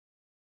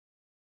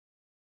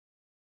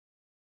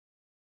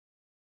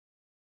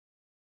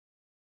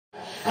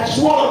I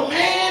just want a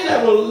man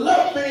that will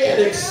love me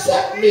and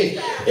accept me.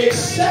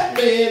 Accept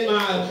me in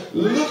my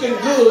looking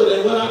good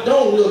and when I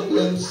don't look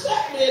good.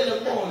 Accept me in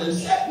the morning.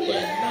 Accept me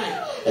at night.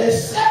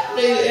 Accept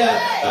me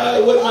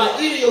with my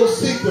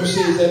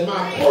idiosyncrasies and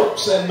my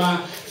quirks and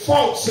my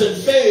faults and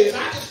failures.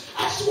 I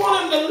just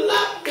want him to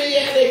love me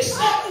and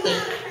accept me.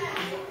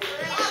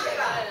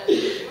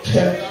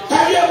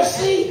 Have you ever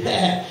seen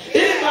that?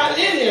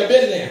 Anybody in here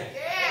been there?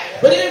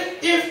 But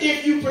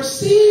if you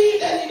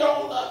perceive that he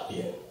don't love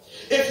you,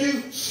 if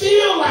you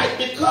feel like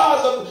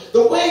because of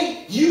the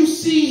way you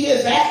see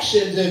his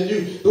actions and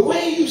the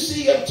way you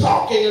see him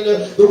talking and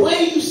the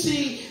way you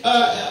see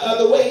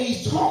the way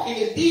he's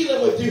talking and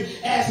dealing with you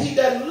as he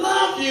doesn't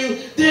love you,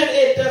 then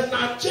it does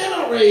not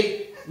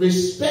generate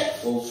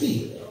respectful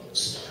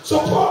feelings. So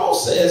Paul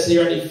says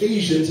here in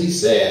Ephesians, he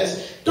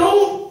says,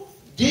 don't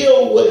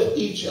deal with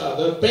each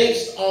other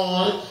based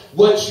on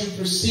what you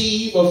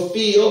perceive or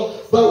feel,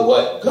 but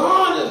what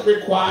God has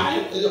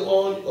required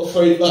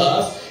for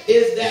us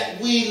is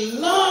that we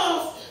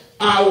love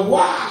our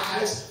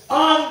wives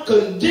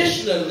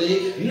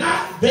unconditionally,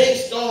 not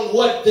based on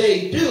what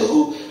they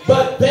do,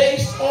 but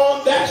based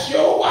on that's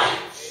your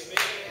wife.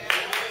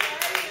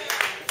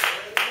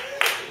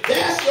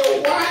 That's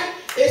your wife.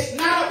 It's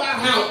not about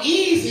how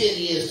easy it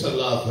is to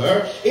love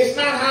her. It's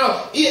not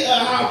how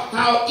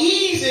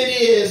easy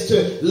it is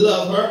to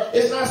love her.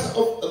 It's not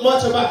so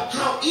much about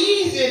how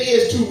easy it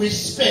is to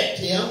respect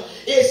him.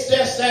 It's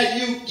just that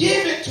you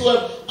give it to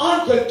him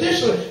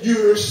unconditionally.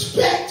 You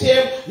respect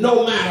him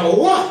no matter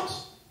what.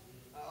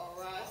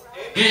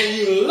 And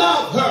you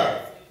love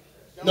her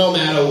no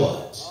matter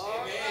what.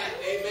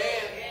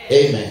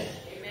 Amen.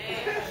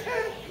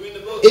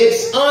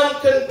 It's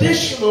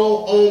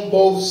unconditional on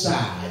both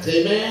sides.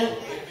 Amen.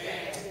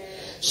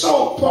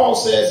 So Paul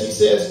says, he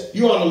says,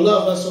 you ought to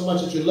love her so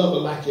much that you love her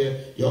like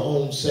your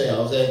own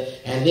selves.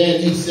 And then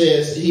he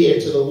says here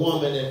to the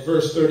woman in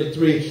verse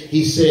 33,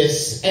 he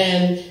says,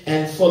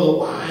 and for the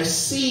wives,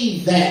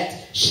 see that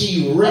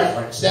she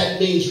reverence. That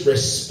means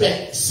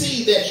respect.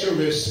 See that you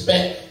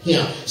respect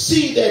him.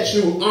 See that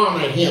you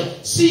honor him.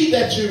 See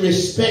that you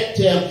respect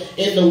him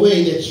in the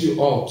way that you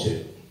ought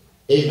to.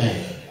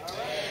 Amen.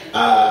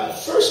 1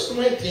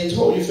 Corinthians,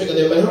 hold your finger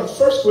there, but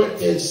 1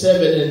 Corinthians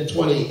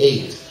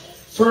 7:28.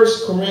 1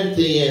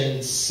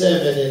 Corinthians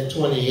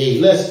 7:28.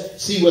 Let's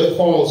see what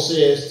Paul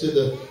says to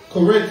the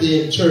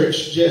Corinthian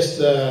church, just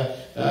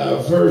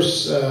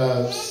verse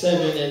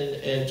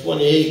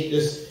 7:28.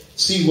 Just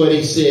see what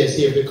he says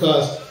here,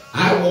 because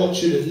I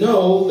want you to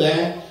know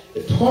that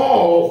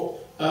Paul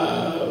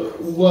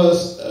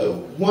was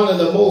one of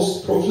the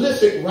most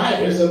prolific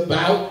writers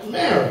about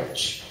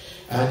marriage.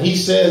 And he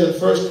says in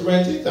 1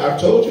 Corinthians, I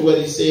told you what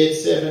he said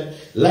 7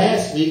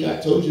 last week. I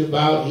told you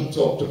about, he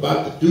talked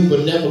about the due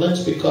benevolence,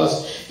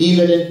 because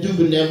even in due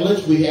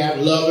benevolence, we have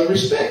love and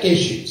respect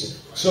issues.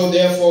 So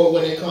therefore,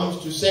 when it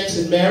comes to sex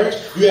and marriage,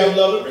 you have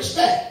love and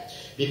respect.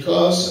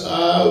 Because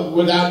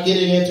without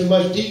getting into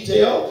much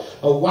detail,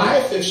 a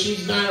wife, if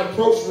she's not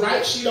approached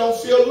right, she don't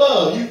feel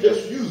love. You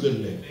just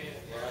using them.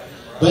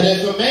 But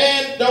if a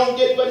man don't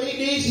get what he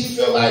needs, he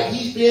feel like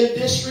he's being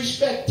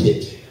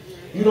disrespected.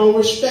 You don't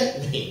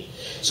respect me.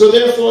 So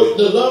therefore,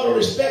 the love and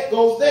respect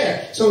goes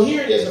there. So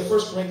here it is in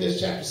 1 Corinthians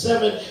chapter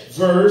 7,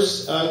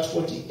 verse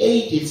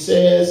 28. It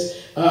says,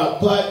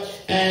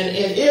 and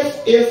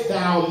if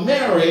thou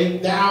marry,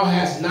 thou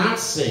hast not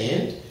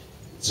sinned.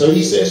 So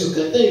he says it's a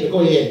good thing to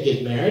go ahead and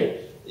get married.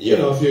 You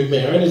know, if you're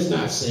married, it's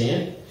not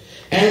sin.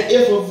 And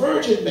if a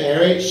virgin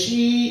married,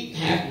 she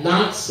hath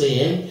not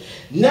sinned.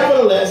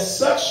 Nevertheless,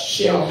 such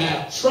shall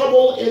have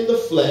trouble in the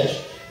flesh,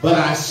 but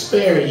I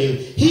spare you.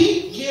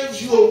 He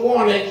gives you a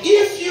warning.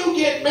 If you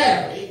get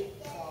married,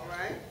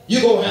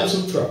 you're going to have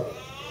some trouble.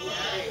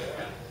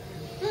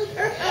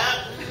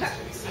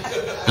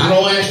 I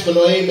don't ask for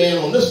no amen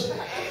on this one.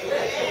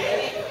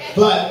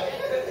 But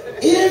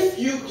if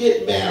you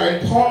get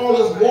married, Paul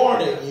is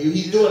warning you.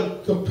 He's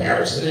doing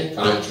comparison and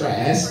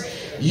contrast.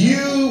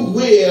 You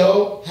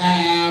will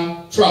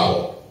have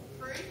trouble.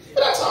 But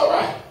that's all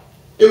right.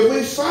 If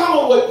we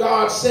follow what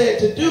God said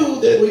to do,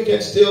 then we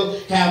can still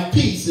have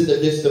peace in the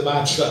midst of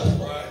our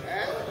trouble.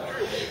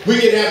 We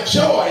can have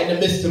joy in the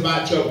midst of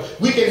our trouble.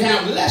 We can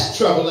have less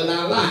trouble in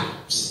our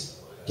lives.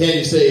 Can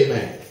you say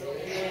amen?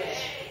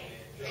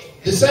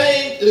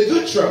 The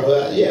good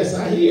trouble. Yes,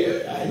 I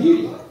hear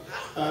you.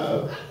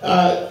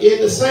 In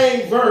the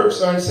same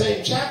verse or in the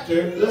same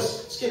chapter,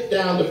 let's skip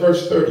down to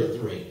verse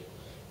 33.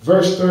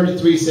 Verse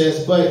 33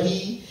 says, but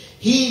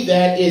he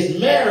that is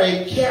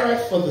married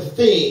careth for the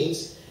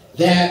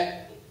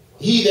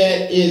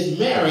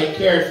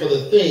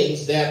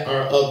things that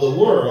are of the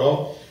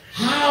world,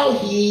 how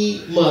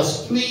he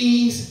must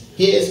please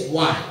his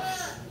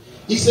wife.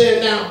 He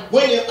said, now,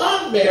 when you're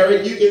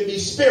unmarried, you can be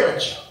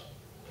spiritual.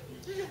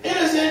 And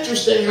it's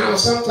interesting how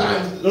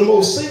sometimes the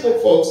most single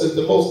folks is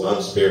the most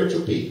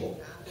unspiritual people.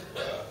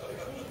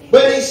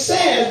 But he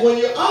says, when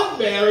you're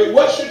unmarried,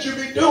 what should you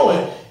be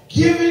doing?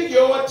 Giving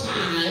your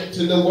time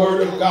to the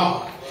Word of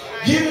God.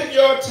 Giving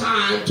your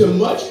time to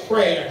much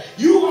prayer.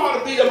 You ought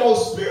to be the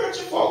most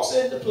spiritual folks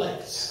in the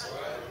place.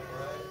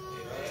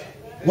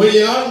 When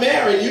you're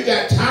unmarried, you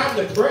got time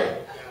to pray.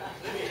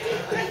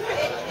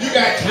 You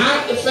got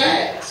time to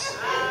fast.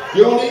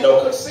 You don't need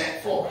no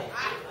consent for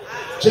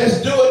it.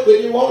 Just do it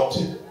when you want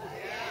to.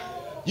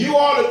 You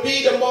ought to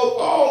be the most,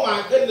 oh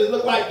my goodness,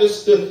 look like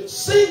this, the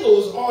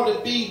singles ought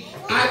to be,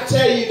 I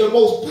tell you, the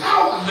most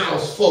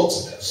powerhouse folks.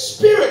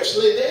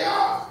 Spiritually, they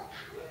are.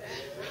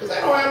 Because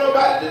they don't have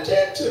nobody to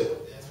tend to.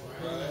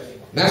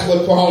 That's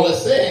what Paul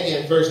is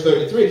saying in verse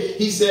 33.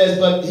 He says,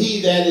 but he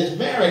that is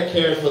married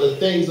cares for the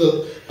things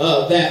of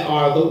that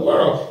are the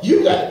world.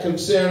 You got to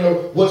consider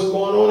what's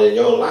going on in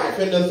your life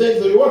and the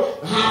things of the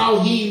world. How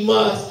he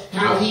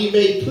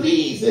may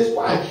please his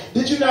wife.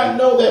 Did you not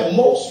know that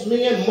most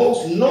men,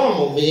 most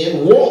normal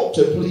men want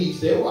to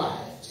please their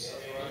wives?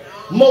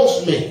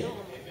 Most men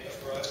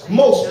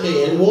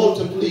want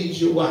to please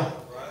your wife.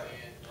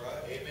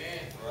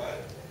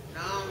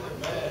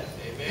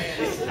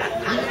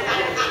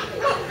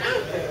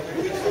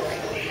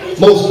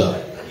 Most of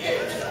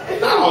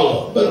them. Not all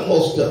of them, but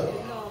most of them.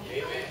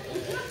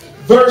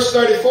 Verse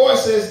 34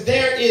 says,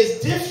 there is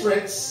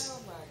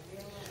difference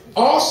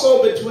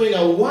also between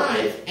a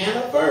wife and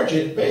a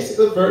virgin.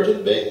 Basically, a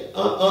virgin being an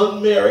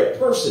unmarried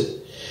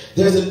person.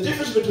 There's a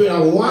difference between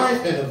a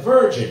wife and a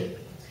virgin.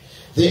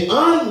 The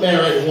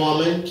unmarried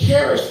woman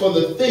cares for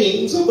the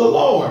things of the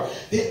Lord.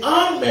 The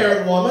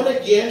unmarried woman,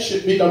 again,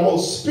 should be the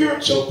most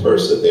spiritual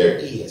person there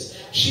is.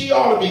 She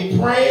ought to be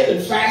praying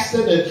and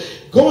fasting and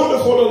going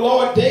before the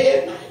Lord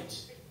day and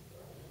night,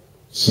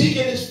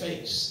 seeking his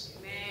face.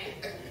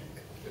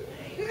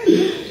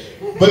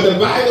 But the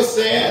Bible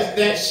says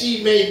that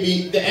she may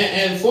be,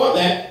 and for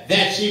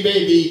that she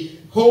may be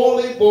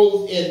holy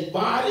both in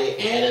body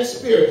and in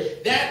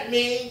spirit. That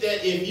means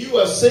that if you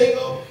are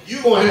single,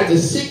 you're going to have to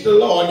seek the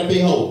Lord to be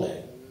holy.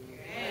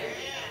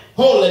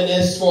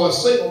 Holiness for a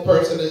single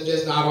person is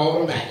just not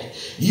automatic.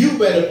 You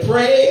better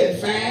pray and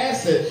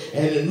fast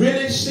and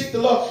really seek the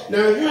Lord. Now,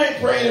 if you ain't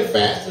praying and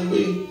fasting,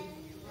 we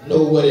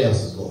know what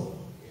else is going on.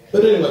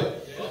 But anyway,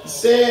 it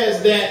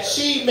says that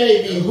she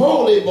may be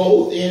holy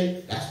both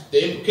in, that's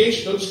the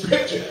implication of the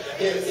scripture.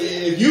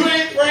 If you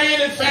ain't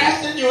praying and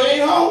fasting, you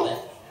ain't holy.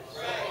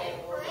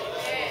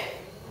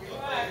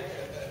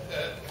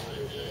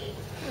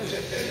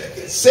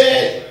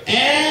 Said,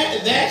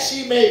 and that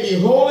she may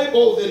be holy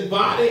both in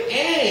body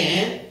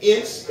and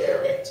in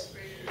spirit.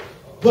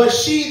 But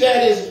she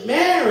that is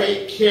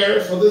married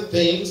cares for the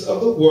things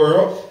of the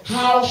world,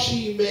 how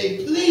she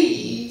may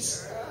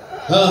please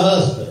her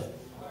husband.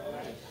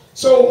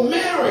 So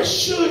marriage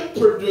should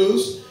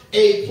produce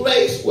a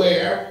place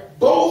where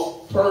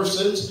both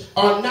persons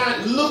are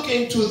not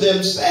looking to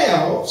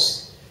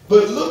themselves,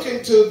 but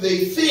looking to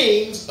the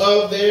things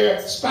of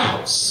their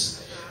spouse.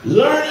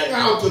 Learning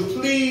how to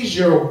please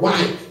your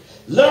wife.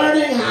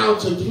 Learning how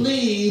to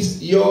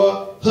please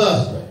your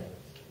husband.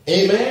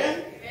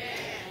 Amen?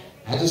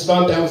 I just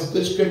thought that was a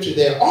good scripture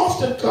there.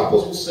 Often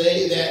couples will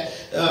say that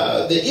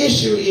the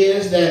issue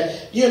is that,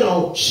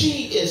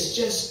 she is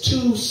just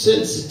too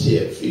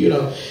sensitive,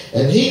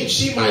 and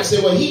she might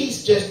say, well,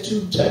 he's just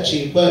too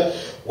touchy. But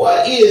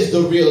what is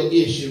the real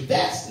issue?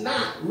 That's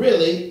not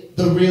really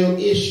the real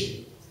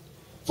issue.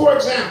 For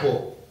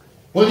example,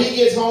 when he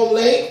gets home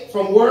late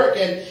from work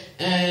and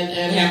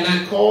have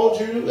not called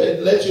you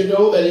and let you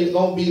know that he's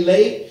going to be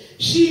late,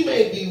 she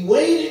may be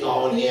waiting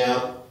on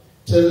him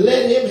to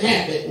let him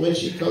have it when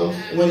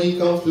he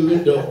comes through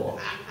the door.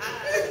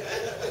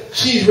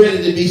 She's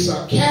ready to be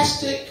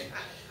sarcastic.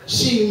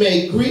 She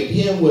may greet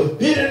him with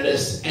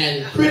bitterness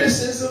and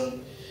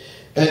criticism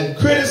and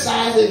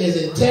criticizing his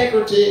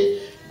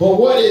integrity. But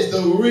what is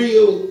the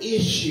real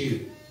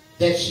issue?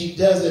 That she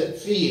doesn't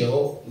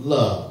feel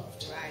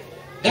loved.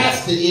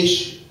 That's the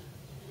issue.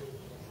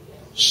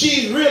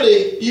 She's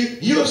really,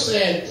 you're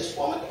saying, this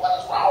woman,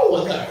 what is wrong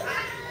with her?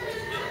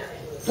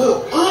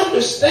 So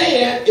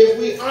understand, if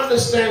we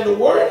understand the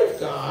word of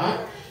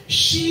God,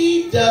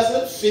 she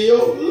doesn't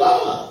feel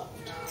loved.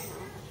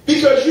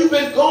 Because you've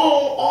been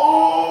gone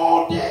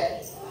all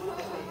day.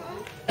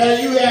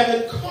 And you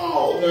haven't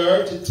called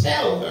her to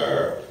tell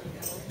her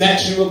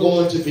that you were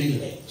going to be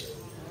late.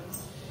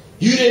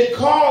 You didn't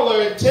call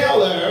her and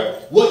tell her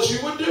what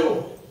you were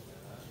doing.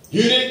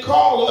 You didn't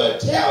call her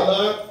and tell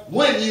her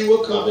when you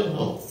were coming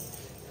home.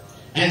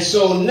 And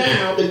so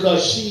now,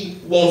 because she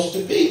wants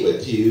to be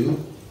with you,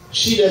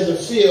 she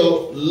doesn't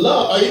feel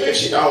love. Or even if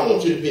she don't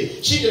want you to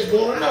be, she just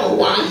want to know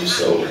why you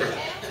so late.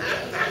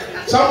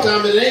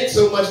 Sometimes it ain't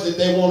so much that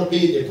they want to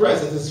be in your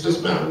presence. It's just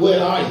about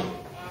where are you?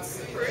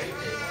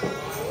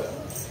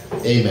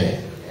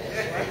 Amen.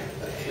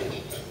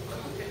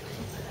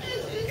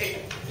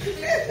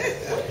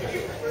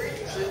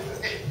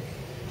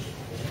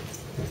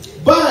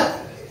 But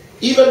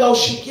even though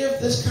she gives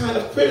this kind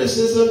of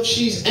criticism,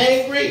 she's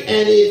angry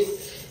and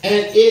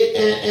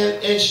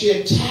she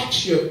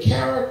attacks your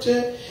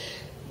character.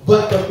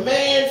 But the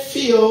man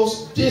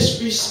feels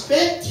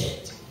disrespected.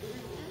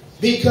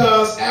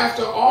 Because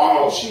after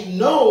all, she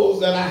knows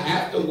that I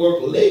have to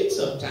work late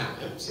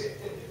sometimes.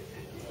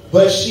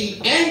 But she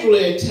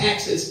angrily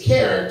attacks his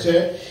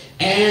character,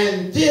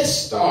 and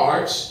this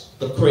starts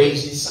the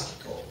crazy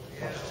cycle.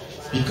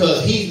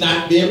 because he's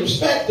not being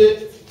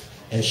respected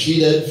and she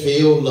doesn't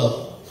feel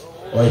loved,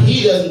 or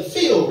he doesn't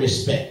feel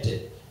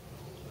respected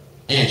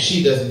and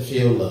she doesn't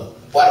feel loved.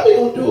 What are we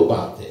going to do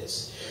about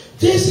this?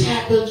 This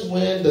happens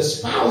when the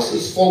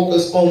spouses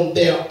focus on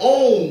their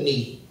own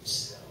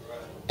needs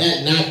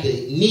and not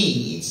the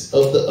needs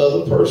of the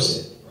other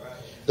person.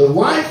 The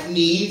wife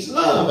needs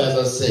love, as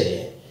I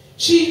said.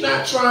 She's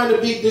not trying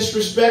to be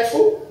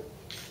disrespectful.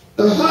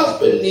 The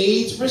husband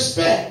needs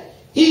respect.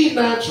 He's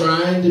not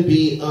trying to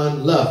be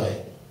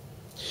unloving.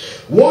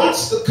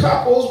 Once the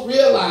couples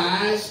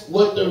realize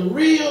what the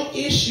real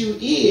issue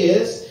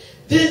is,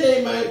 then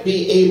they might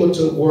be able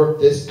to work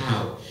this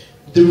out.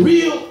 The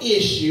real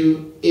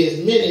issue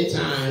is many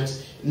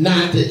times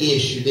not the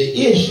issue.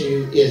 The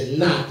issue is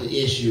not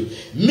the issue.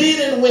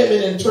 Men and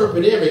women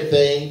interpret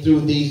everything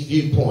through these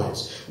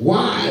viewpoints.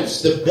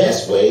 Wives, the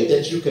best way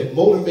that you can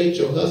motivate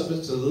your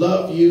husband to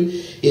love you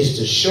is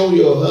to show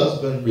your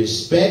husband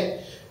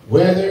respect,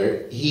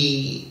 whether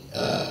he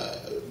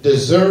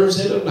deserves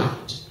it or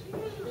not.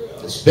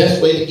 It's the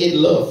best way to get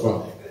love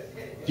from him.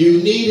 If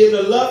you need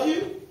him to love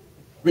you,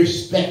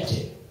 respect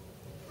him.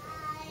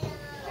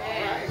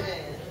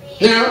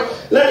 Now,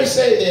 let me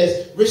say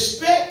this.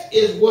 Respect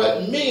is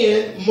what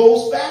men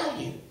most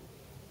value.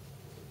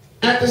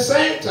 At the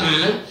same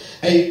time,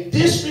 a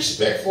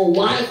disrespectful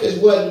wife is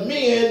what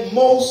men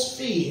most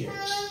fears.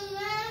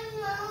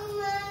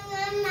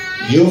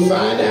 You'll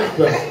find out,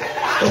 brother.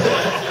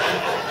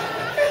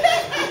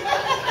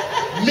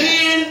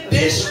 Men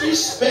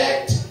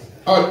disrespect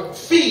or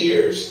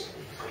fears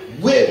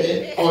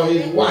women or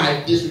his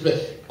wife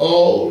disrespect.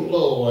 Oh,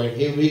 Lord,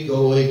 here we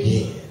go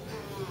again.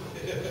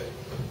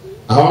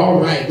 All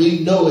right, we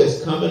know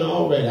it's coming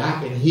already. I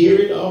can hear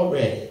it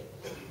already.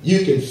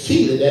 You can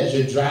feel it as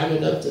you're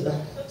driving up to the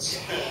house.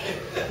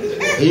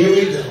 Here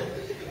we go.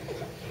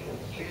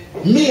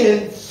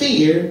 Men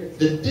fear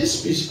the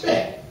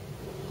disrespect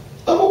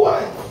of a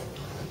wife.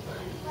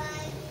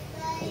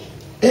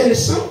 And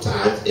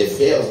sometimes it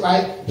feels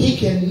like he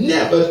can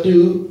never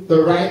do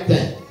the right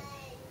thing.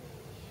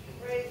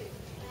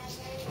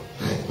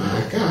 Like,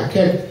 my God,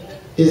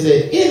 is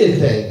there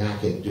anything I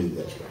can do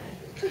that's right?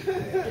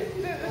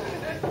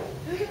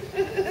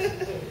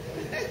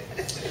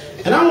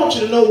 And I want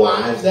you to know,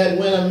 wives, that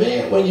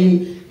when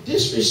you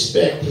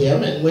disrespect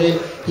him and when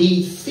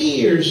he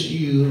fears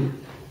you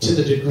to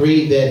the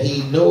degree that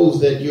he knows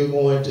that you're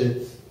going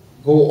to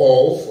go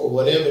off or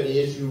whatever it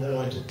is you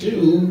want to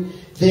do,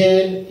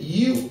 then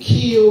you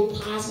kill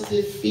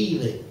positive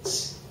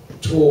feelings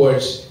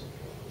towards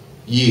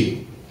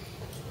you.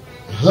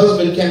 A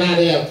husband cannot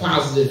have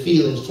positive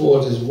feelings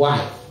towards his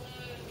wife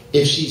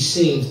if she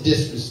seems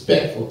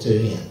disrespectful to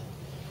him,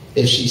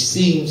 if she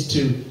seems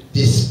to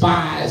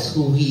despise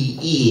who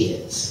he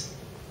is,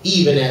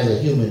 even as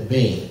a human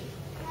being.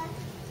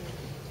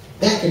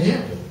 That can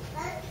happen.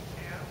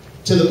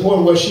 To the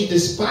point where she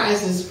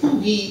despises who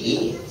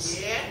he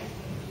is.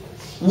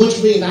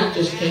 Which means I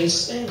just can't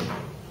stand him.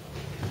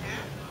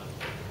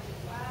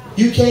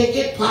 You can't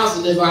get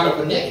positive out of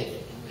a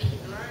negative.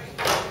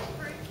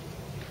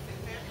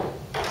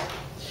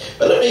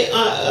 But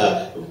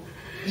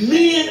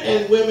men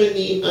and women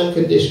need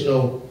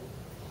unconditional.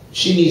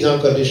 She needs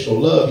unconditional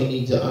love. He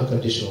needs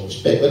unconditional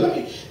respect. But let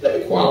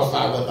me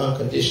qualify what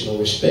unconditional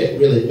respect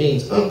really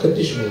means.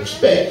 Unconditional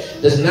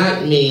respect does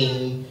not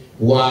mean,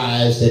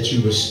 wives, that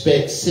you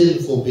respect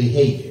sinful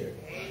behavior.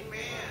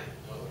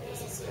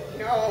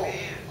 No.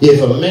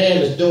 If a man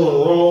is doing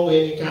wrong in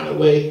any kind of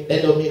way,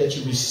 that don't mean that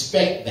you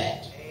respect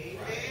that.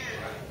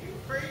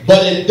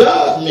 But it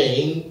does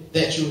mean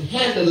that you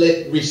handle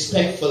it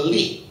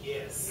respectfully.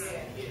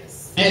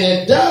 And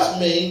it does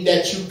mean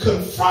that you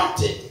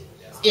confront it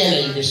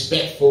in a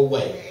respectful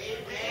way.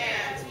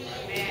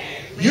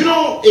 You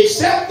don't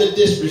accept the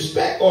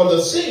disrespect or the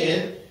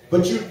sin,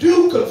 but you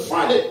do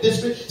confront it.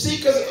 See,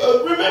 because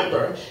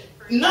remember,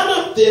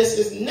 none of this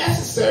is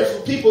necessary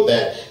for people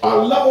that are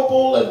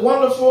lovable and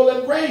wonderful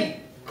and great.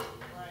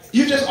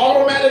 You just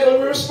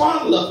automatically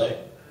respond loving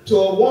to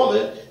a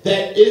woman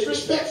that is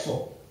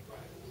respectful.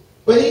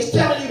 But he's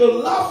telling you to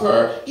love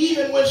her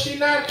even when she's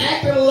not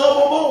acting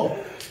lovable.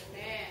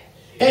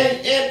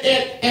 And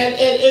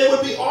it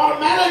would be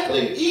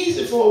automatically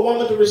easy for a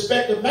woman to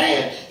respect a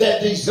man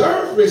that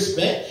deserves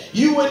respect.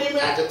 You wouldn't even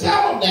have to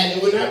tell them that.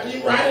 You wouldn't have to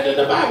even write it in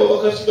the Bible,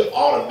 because she would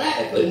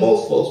automatically,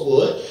 most folks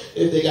would,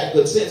 if they got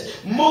good sense,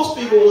 most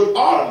people would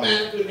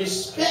automatically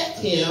respect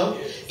him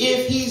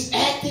if he's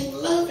acting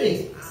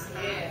loving.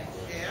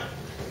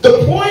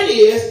 The point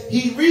is,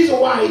 the reason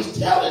why he's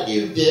telling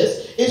you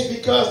this is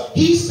because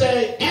he's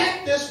saying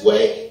act this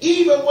way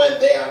even when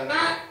they are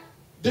not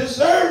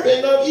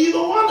deserving of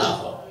either one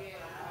of them.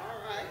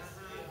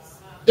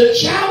 The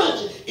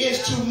challenge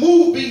is to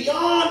move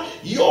beyond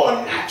your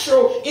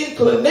natural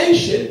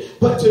inclination,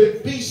 but to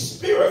be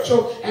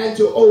spiritual and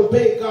to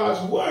obey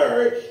God's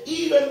word,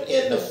 even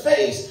in the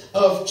face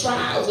of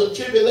trials and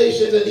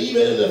tribulations, and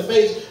even in the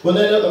face when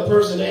that other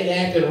person ain't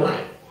acting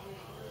right.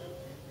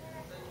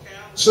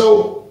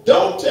 So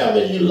don't tell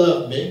me you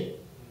love me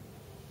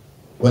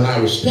when I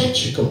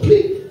respect you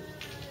completely.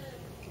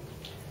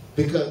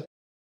 Because